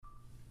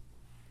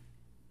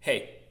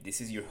Hey,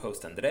 this is your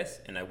host Andres,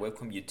 and I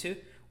welcome you to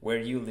Where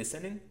You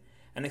Listening,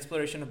 an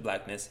exploration of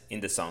blackness in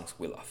the songs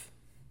we love.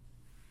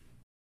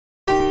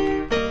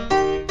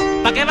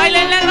 Pa' que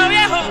baile el negro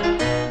viejo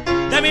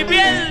de mi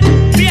piel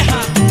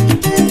vieja.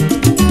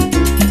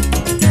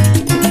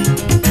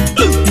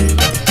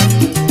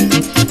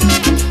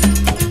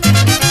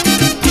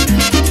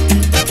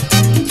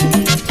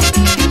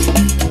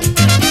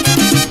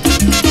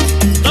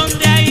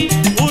 Donde hay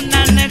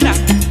una negra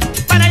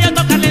para yo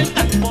tocarle el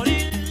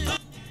tamboril.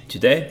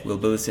 Today we'll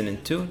be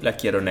listening to La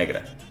Quiero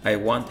Negra, I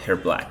Want Her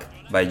Black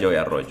by Joy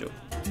Arroyo.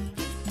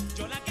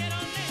 Yo la quiero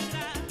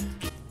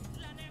negra.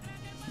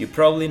 You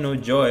probably know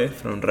Joy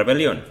from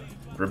Rebellion,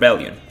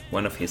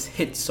 one of his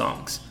hit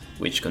songs,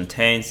 which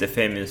contains the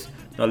famous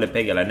No le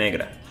pegue a la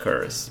negra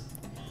chorus.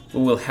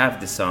 We will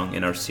have this song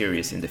in our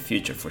series in the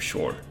future for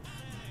sure.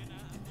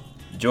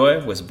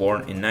 Joy was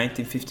born in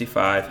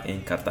 1955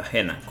 in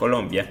Cartagena,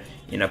 Colombia,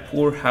 in a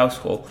poor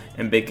household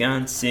and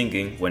began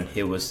singing when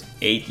he was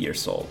 8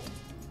 years old.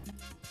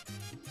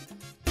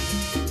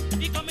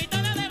 Y con mi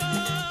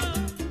tonadero.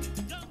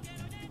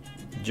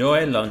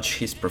 Joy launched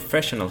his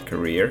professional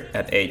career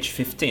at age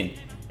 15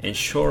 and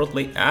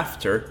shortly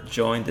after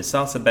joined the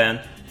salsa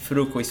band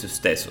Fruco y sus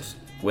Tesos,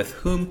 with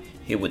whom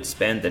he would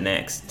spend the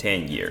next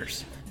 10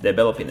 years,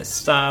 developing a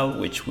style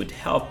which would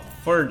help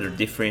further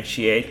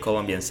differentiate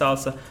Colombian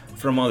salsa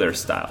from other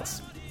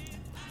styles.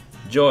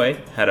 Joy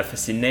had a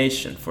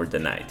fascination for the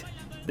night.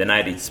 The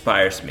night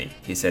inspires me,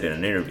 he said in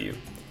an interview.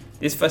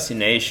 This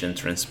fascination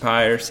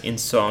transpires in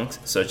songs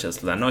such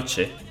as La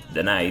Noche,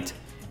 The Night,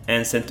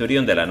 and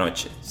Centurión de la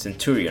Noche,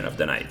 Centurion of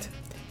the Night.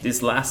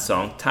 This last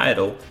song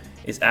title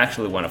is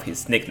actually one of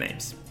his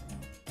nicknames.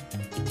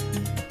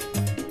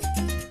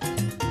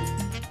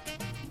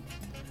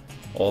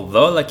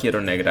 Although La Quiero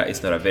Negra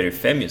is not a very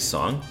famous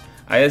song,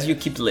 I ask you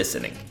keep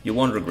listening, you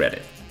won't regret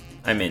it.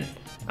 I mean,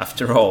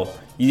 after all,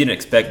 you didn't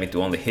expect me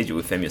to only hit you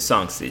with famous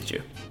songs, did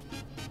you?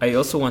 I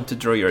also want to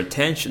draw your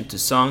attention to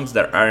songs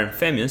that aren't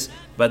famous,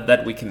 but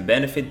that we can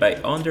benefit by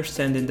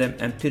understanding them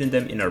and putting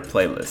them in our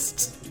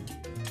playlists.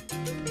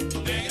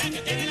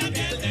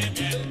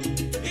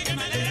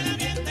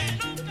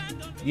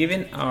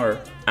 Given our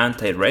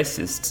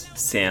anti-racist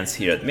stance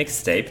here at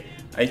Mixtape,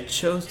 I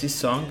chose this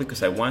song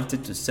because I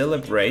wanted to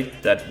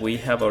celebrate that we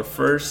have our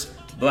first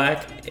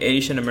Black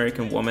Asian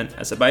American woman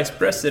as a vice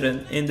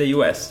president in the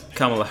US,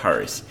 Kamala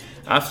Harris,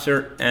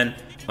 after an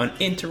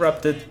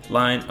uninterrupted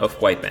line of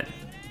white men.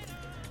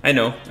 I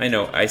know,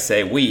 I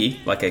say we,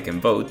 like I can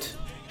vote.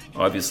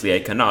 Obviously I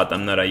cannot,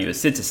 I'm not a US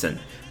citizen,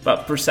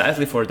 but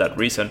precisely for that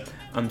reason,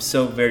 I'm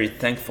so very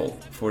thankful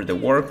for the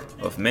work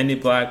of many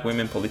black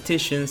women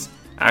politicians,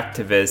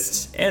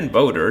 activists, and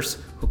voters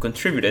who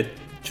contributed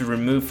to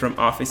remove from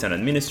office an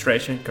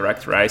administration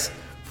characterized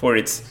for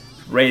its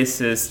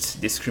racist,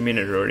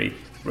 discriminatory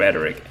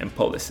rhetoric and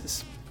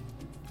policies.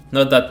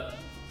 Not that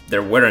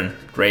there weren't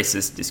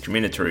racist,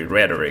 discriminatory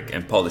rhetoric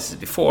and policies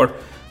before,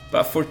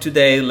 but for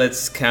today,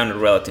 let's count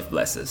relative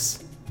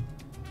blesses.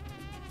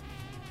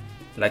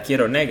 La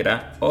Quiero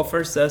Negra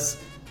offers us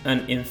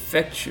an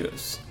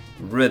infectious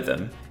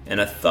rhythm and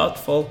a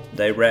thoughtful,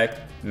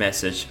 direct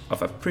message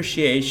of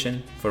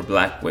appreciation for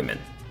black women.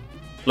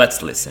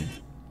 Let's listen.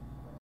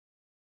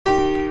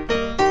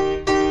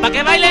 Pa'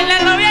 que baile el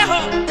negro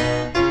viejo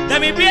de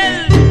mi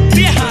piel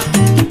vieja.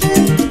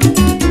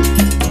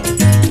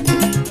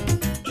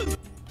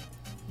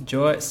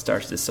 Joy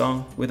starts the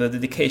song with a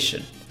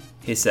dedication.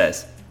 He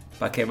says,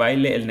 Pa' que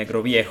baile el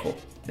negro viejo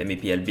de mi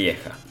piel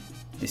vieja.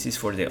 This is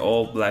for the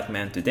old black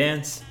man to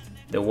dance,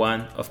 the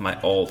one of my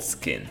old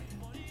skin.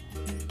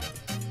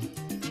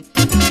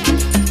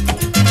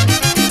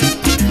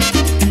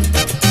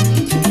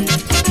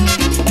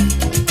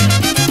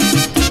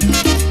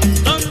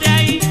 Donde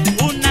hay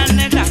una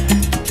negra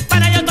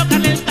para yo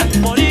tocarle el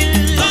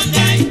tamboril. Donde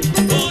hay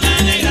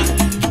una negra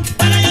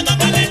para yo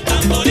tocarle el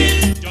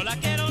tamboril. Yo la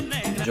quiero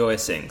negra. Joy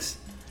sings,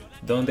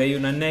 Donde hay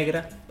una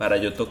negra para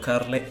yo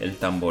tocarle el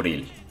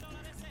tamboril.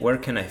 Where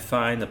can I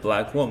find a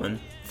black woman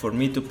for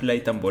me to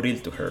play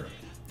tamboril to her?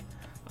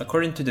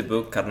 According to the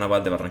book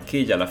Carnaval de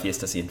Barranquilla, La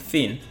Fiesta Sin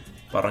Fin,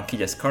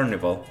 Barranquilla's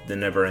Carnival, The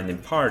Never-Ending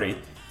Party,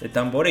 the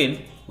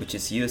tamboril, which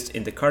is used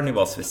in the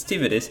carnival's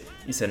festivities,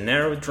 is a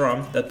narrow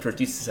drum that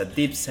produces a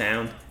deep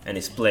sound and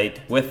is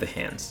played with the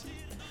hands.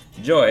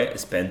 Joy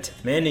spent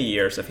many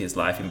years of his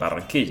life in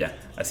Barranquilla,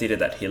 a city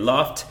that he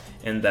loved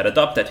and that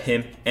adopted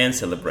him and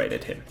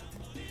celebrated him.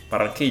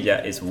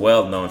 Barranquilla is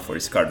well known for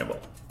its carnival.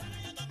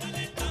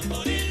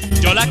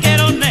 Yo la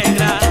quiero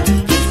negra.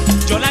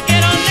 Yo la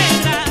quiero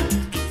negra.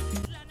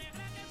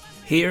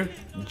 Here,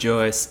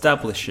 Joy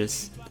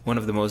establishes one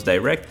of the most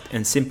direct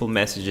and simple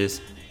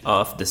messages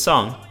of the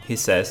song. He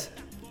says,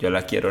 Yo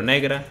la quiero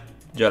negra,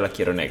 yo la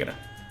quiero negra.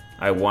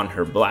 I want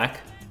her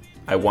black,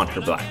 I want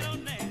her black.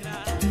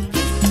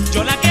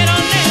 Yo la quiero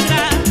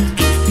negra.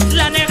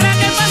 La negra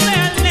que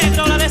pasea el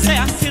negro la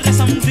desea. Si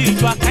reza un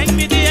dicho acá en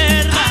mi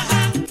tierra.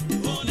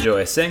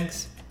 Joy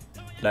sings,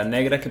 La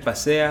negra que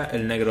pasea,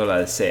 el negro la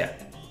desea.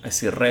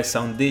 Así reza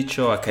un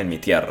dicho acá en mi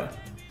tierra.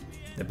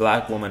 The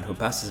black woman who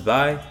passes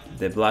by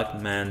the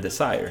black man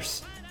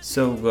desires.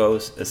 So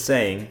goes a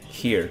saying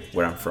here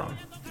where I'm from.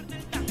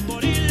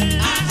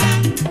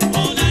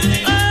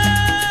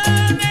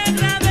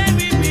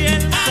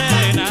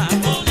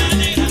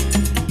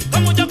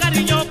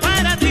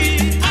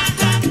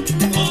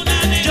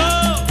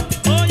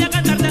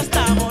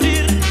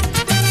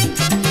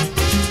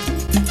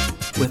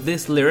 With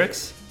these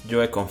lyrics,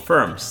 Joe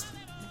confirms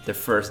the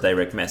first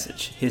direct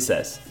message. He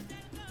says,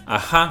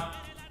 ajá,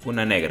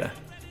 una negra,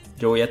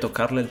 yo voy a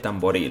tocarle el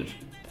tamboril.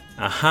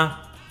 Ajá,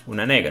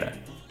 una negra,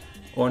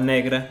 oh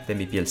negra de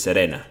mi piel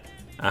serena.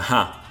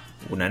 Ajá,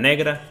 una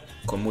negra,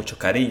 con mucho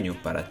cariño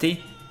para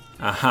ti.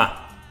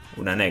 Ajá,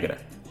 una negra,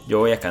 yo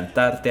voy a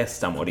cantarte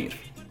hasta morir.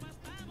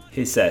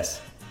 He says,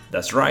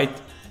 that's right,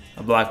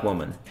 a black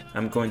woman,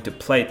 I'm going to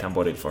play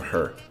tamboril for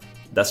her.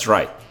 That's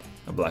right,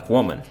 a black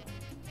woman.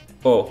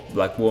 Oh,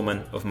 black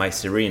woman of my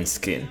serene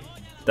skin.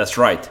 That's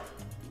right,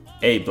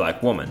 a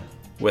black woman,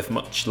 with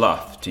much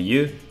love to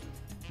you.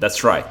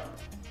 That's right,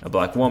 a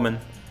black woman,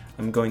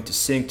 I'm going to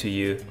sing to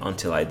you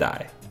until I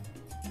die.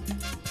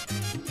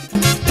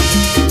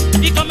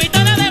 Y con mi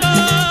tono de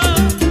voz,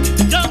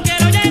 yo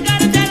quiero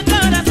llegarte al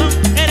corazón.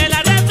 Eres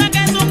la raza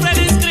que sufre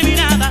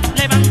discriminada.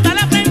 Levanta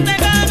la frente,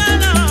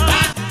 cómo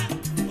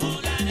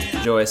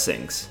no. Joe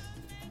sings.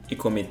 Y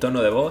con mi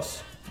tono de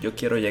voz, yo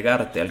quiero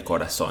llegarte al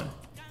corazón.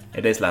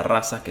 Eres la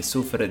raza que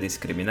sufre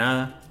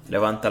discriminada.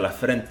 Levanta la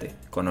frente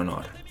con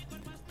honor.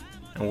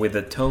 And with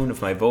the tone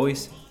of my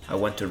voice, I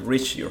want to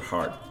reach your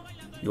heart.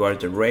 You are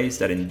the race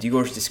that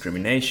endures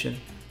discrimination.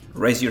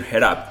 Raise your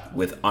head up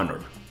with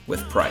honor,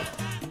 with pride.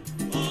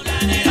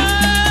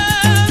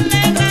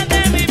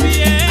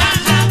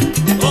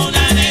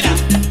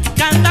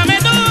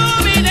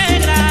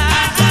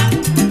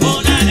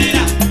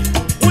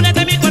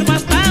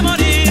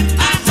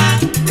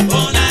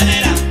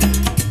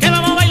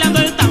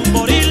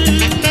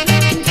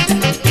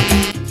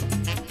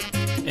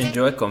 And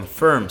Joe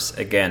confirms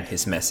again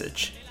his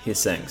message. He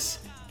sings,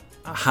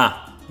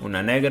 ajá,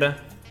 una negra,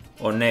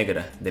 oh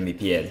negra de mi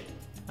piel.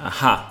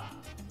 Ajá,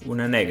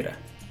 una negra,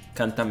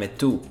 cántame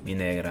tú, mi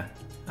negra.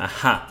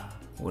 Ajá,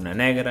 una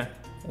negra,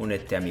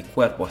 únete a mi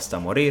cuerpo hasta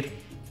morir.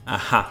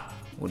 Ajá,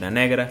 una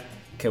negra,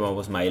 que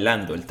vamos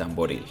bailando el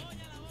tamboril.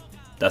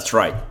 That's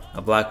right,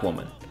 a black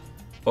woman.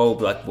 Oh,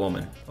 black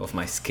woman of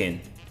my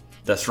skin.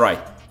 That's right,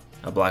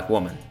 a black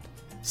woman.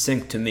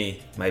 Sing to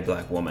me, my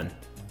black woman.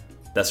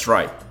 That's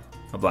right,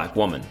 a black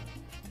woman.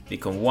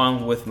 Become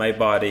one with my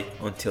body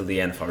until the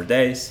end of our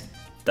days.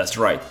 That's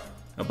right,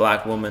 a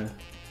black woman,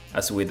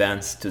 as we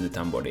dance to the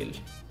tamboril.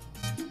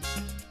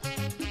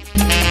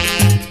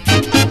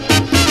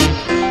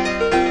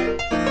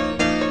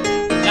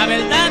 La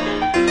verdad,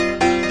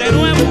 de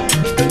nuevo.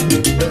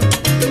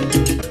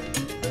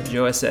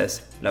 Joe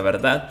says, la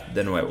verdad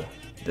de nuevo,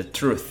 the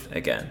truth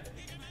again.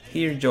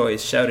 Here Joe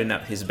is shouting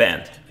out his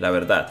band, La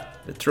Verdad,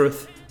 the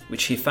Truth,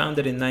 which he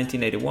founded in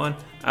 1981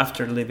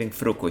 after leaving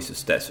Fruco y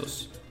sus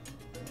Tesos.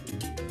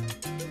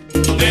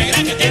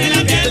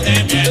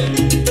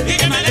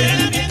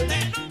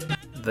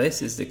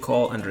 This is the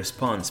call and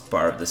response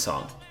part of the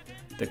song.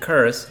 The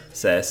chorus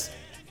says,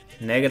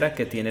 negra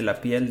que tiene la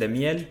piel de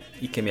miel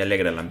y que me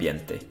alegra el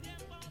ambiente.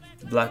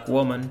 Black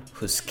woman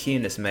whose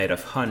skin is made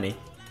of honey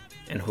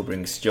and who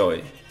brings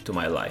joy to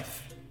my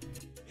life.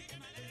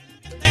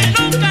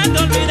 Nunca te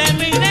olvides,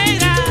 mi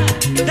negra,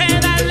 de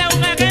darle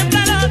un ejemplo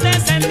a los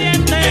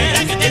descendientes.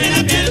 Negra que tiene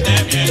la piel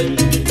de miel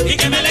y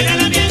que me alegra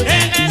el ambiente.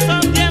 En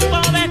esos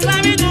tiempos de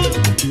esclavitud,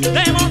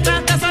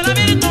 demostraste esa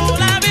virtud,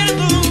 la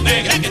virtud.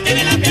 Negra que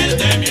tiene la piel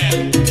de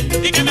miel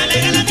y que me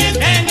alegra el ambiente.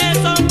 En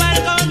esos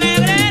barcos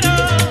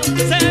negreros,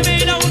 se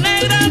vino un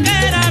negro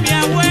que era mi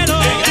abuelo.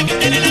 Negra que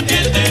tiene la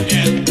piel de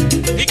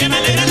miel y que me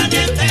alegra el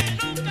ambiente.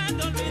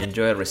 And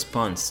Joy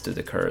responds to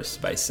the chorus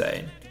by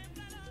saying,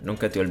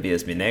 nunca te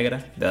olvides, mi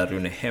negra, de darle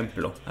un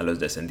ejemplo a los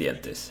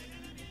descendientes.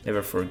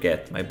 Never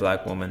forget, my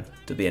black woman,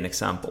 to be an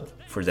example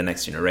for the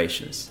next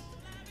generations.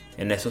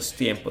 En esos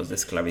tiempos de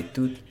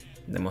esclavitud,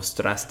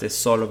 demostraste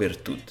solo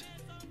virtud.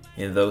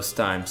 In those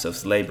times of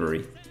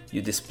slavery,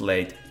 you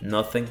displayed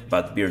nothing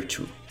but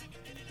virtue.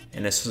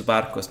 En esos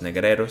barcos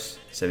negreros,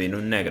 se vino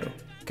un negro,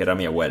 que era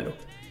mi abuelo.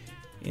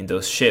 In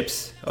those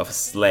ships of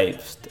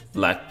enslaved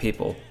black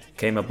people,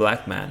 came a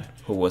black man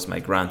who was my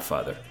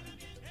grandfather.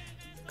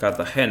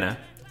 Cartagena,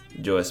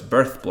 Joe's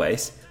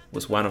birthplace,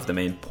 was one of the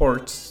main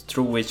ports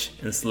through which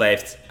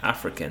enslaved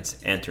Africans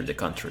entered the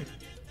country.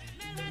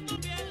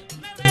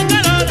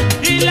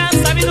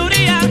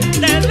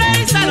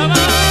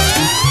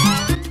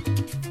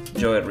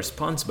 Joe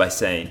responds by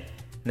saying,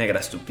 negra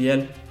es tu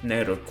piel,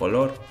 negro el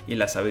color y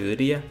la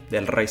sabiduría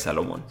del rey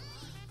Salomón.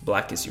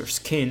 Black is your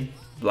skin,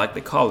 black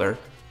the color,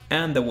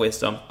 and the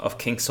wisdom of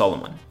King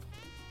Solomon.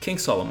 King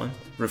Solomon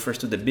refers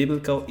to the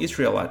biblical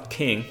Israelite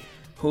king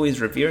who is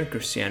revered in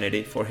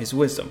Christianity for his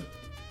wisdom.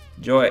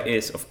 Joy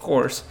is, of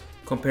course,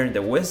 comparing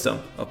the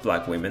wisdom of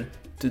black women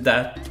to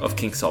that of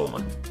King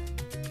Solomon.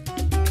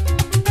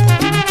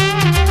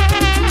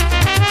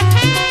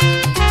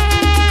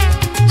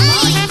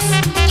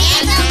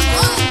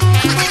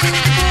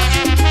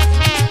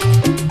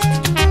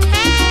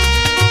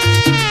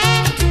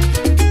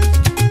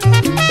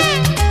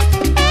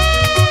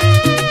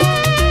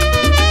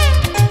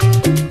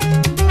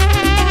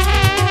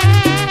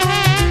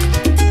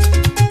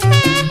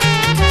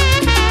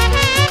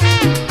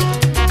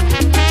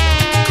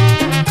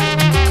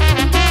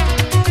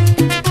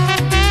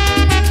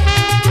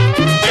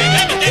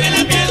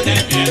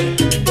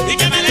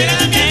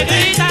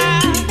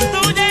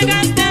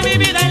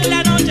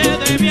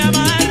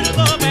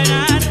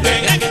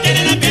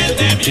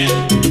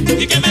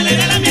 y que me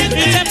alegre el ambiente.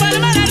 Y se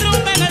forma la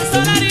rumba en el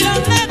solar y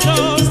los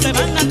negros se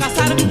van a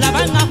casar, la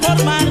van a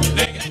formar.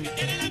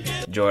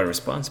 Joey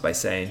responds by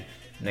saying,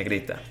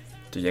 Negrita,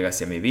 tú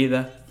llegaste a mi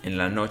vida en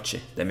la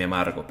noche de mi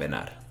amargo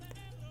penar.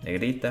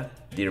 Negrita,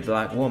 dear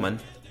black woman,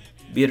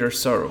 bitter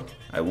sorrow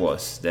I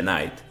was the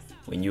night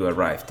when you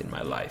arrived in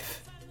my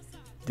life.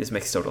 This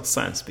makes total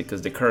sense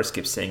because the chorus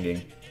keeps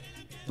singing,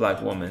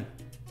 Black woman,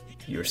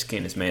 your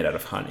skin is made out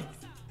of honey.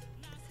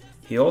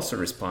 He also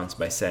responds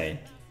by saying,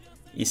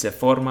 y se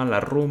forma la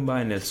rumba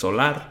en el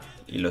solar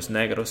y los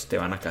negros te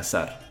van a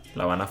casar,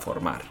 la van a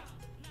formar.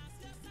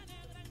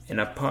 And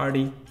a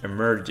party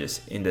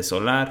emerges in the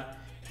solar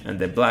and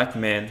the black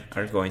men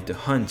are going to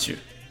hunt you.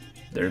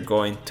 They're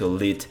going to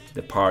lead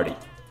the party.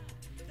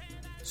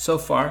 So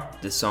far,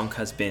 the song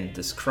has been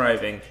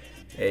describing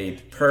a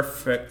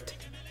perfect,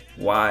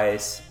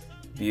 wise,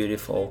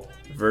 beautiful,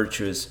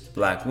 virtuous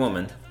black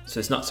woman, so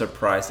it's not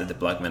surprised that the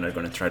black men are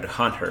going to try to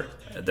hunt her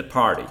at the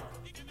party.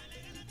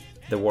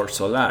 The word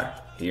solar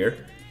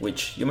here,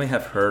 which you may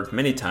have heard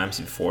many times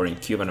before in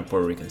Cuban and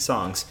Puerto Rican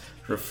songs,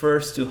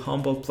 refers to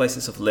humble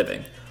places of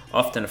living,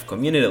 often of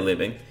community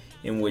living,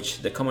 in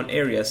which the common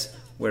areas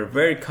were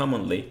very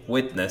commonly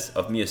witness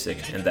of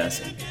music and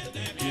dancing.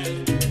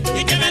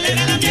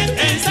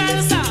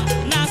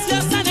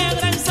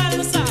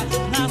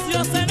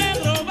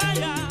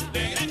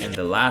 And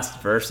the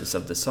last verses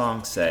of the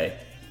song say,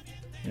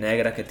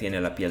 Negra que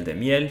tiene la piel de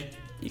miel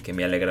y que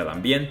me alegra el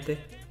ambiente,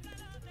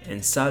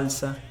 en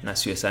salsa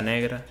nació esa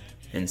negra,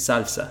 en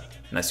salsa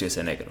nació ese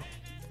negro.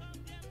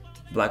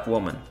 Black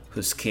woman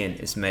whose skin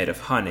is made of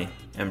honey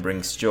and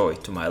brings joy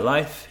to my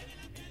life,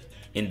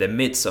 in the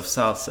midst of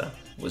salsa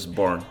was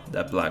born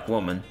that black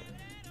woman,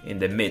 in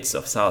the midst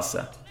of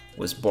salsa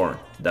was born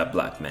that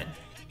black man.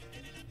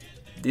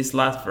 These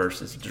last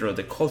verses draw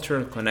the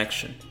cultural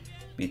connection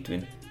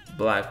between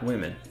black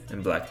women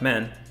and black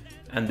men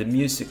and the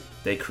music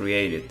they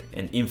created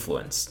and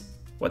influenced,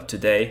 what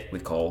today we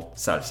call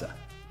salsa.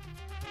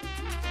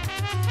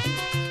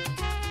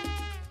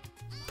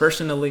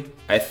 Personally,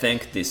 I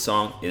think this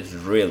song is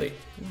really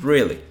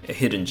a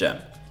hidden gem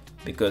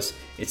because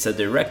it's a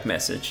direct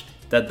message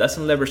that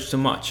doesn't leverage too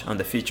much on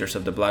the features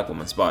of the black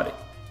woman's body,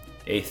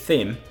 a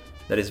theme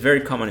that is very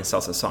common in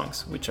salsa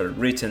songs, which are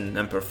written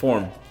and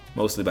performed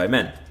mostly by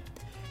men.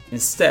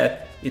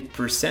 Instead, it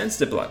presents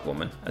the black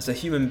woman as a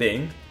human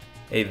being,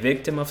 a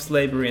victim of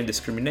slavery and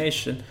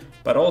discrimination,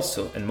 but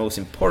also, and most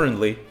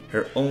importantly,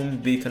 her own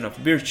beacon of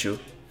virtue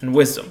and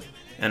wisdom,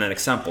 and an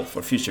example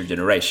for future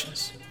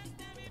generations.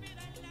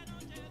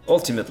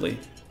 Ultimately,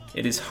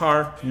 it is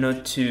hard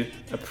not to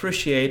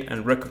appreciate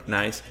and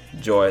recognize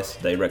Joy's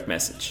direct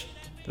message.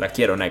 La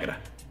quiero negra.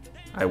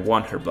 I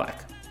want her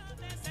black.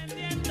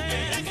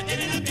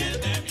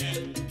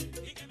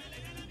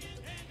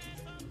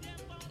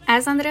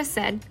 As Andres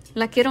said,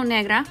 La Quiero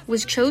Negra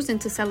was chosen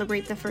to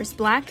celebrate the first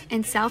Black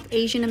and South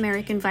Asian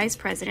American vice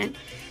president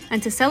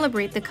and to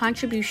celebrate the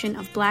contribution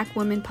of Black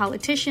women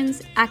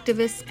politicians,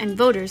 activists, and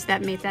voters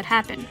that made that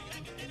happen.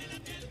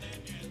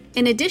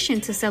 In addition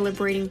to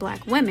celebrating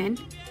Black women,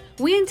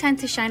 we intend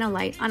to shine a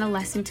light on a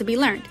lesson to be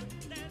learned.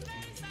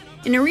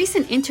 In a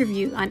recent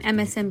interview on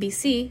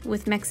MSNBC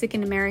with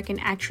Mexican-American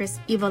actress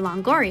Eva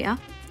Longoria,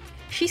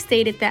 she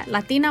stated that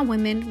Latina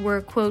women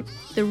were, quote,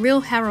 the real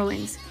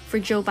heroines for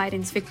Joe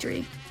Biden's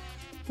victory,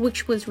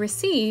 which was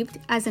received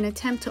as an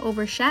attempt to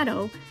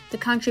overshadow the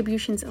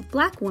contributions of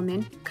Black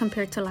women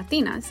compared to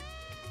Latinas,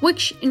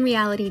 which in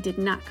reality did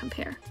not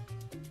compare.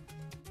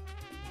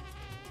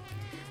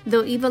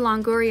 Though Eva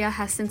Longoria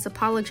has since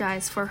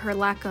apologized for her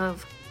lack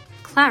of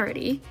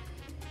clarity,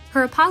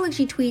 her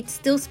apology tweet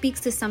still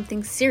speaks to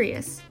something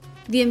serious: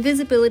 the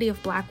invisibility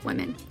of Black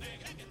women.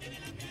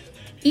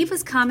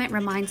 Eva's comment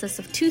reminds us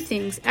of two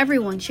things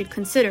everyone should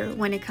consider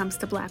when it comes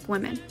to Black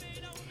women.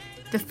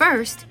 The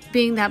first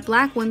being that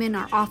Black women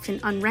are often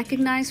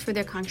unrecognized for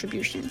their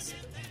contributions,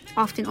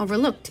 often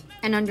overlooked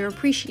and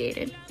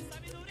underappreciated.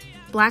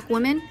 Black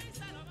women,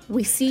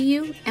 we see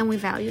you and we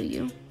value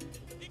you.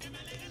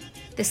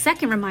 The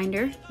second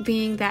reminder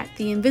being that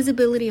the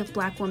invisibility of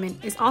Black women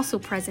is also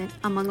present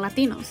among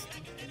Latinos.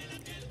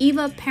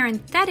 Eva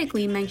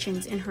parenthetically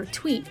mentions in her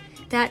tweet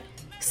that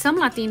some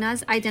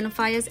Latinas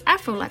identify as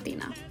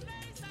Afro-Latina.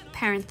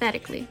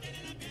 Parenthetically.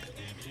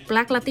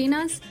 Black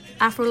Latinas,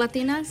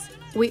 Afro-Latinas,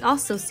 we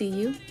also see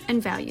you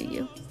and value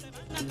you.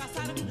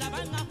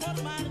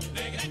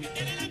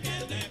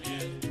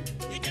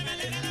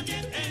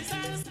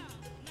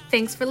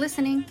 Thanks for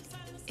listening.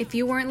 If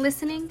you weren't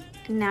listening,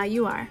 now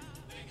you are.